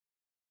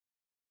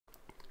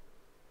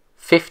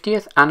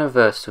50th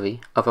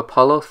Anniversary of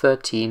Apollo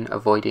 13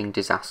 Avoiding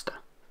Disaster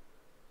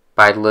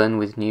by Learn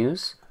With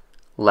News,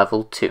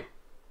 Level 2.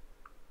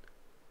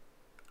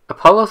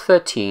 Apollo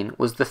 13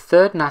 was the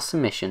third NASA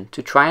mission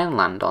to try and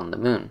land on the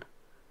Moon.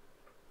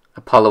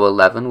 Apollo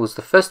 11 was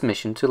the first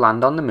mission to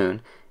land on the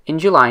Moon in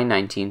July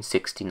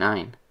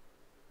 1969.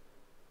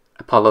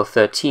 Apollo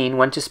 13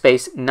 went to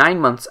space 9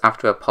 months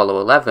after Apollo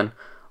 11,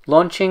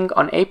 launching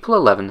on April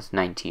 11,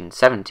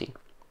 1970.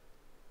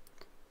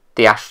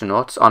 The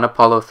astronauts on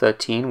Apollo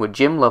 13 were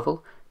Jim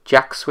Lovell,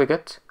 Jack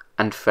Swigert,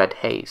 and Fred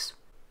Haise.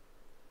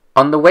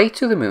 On the way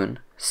to the Moon,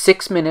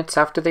 6 minutes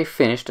after they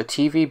finished a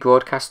TV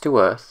broadcast to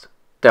Earth,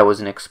 there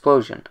was an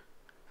explosion.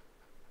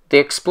 The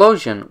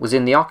explosion was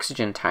in the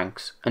oxygen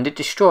tanks, and it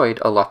destroyed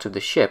a lot of the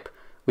ship,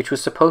 which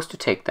was supposed to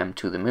take them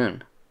to the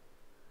Moon.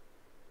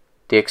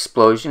 The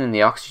explosion in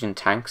the oxygen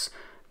tanks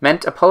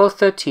meant Apollo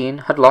 13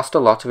 had lost a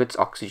lot of its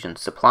oxygen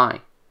supply.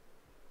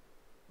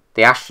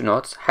 The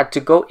astronauts had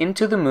to go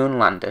into the Moon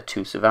lander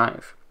to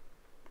survive.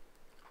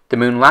 The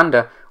Moon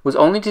lander was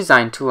only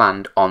designed to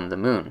land on the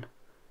Moon.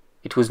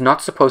 It was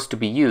not supposed to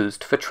be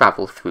used for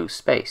travel through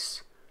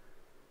space.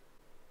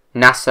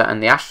 NASA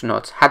and the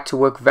astronauts had to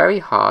work very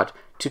hard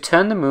to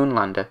turn the Moon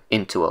lander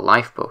into a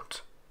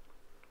lifeboat.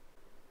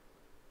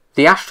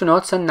 The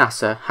astronauts and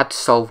NASA had to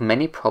solve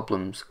many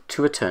problems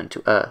to return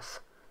to Earth.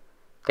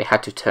 They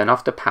had to turn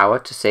off the power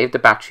to save the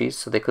batteries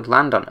so they could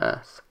land on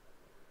Earth.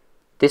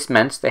 This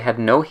meant they had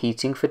no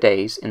heating for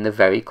days in the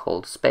very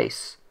cold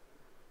space.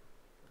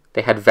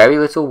 They had very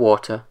little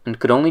water and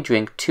could only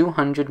drink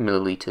 200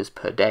 milliliters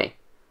per day.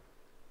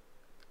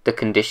 The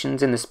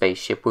conditions in the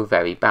spaceship were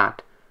very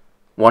bad.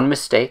 One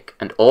mistake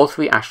and all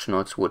 3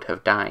 astronauts would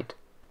have died.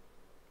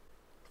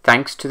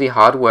 Thanks to the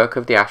hard work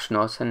of the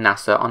astronauts and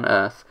NASA on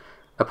Earth,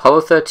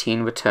 Apollo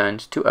 13 returned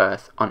to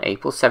Earth on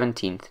April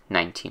 17,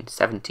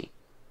 1970.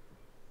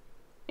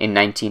 In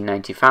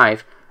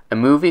 1995, a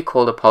movie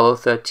called Apollo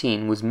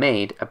 13 was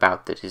made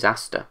about the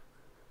disaster.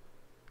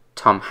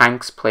 Tom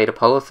Hanks played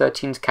Apollo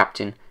 13's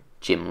captain,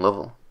 Jim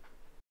Lovell.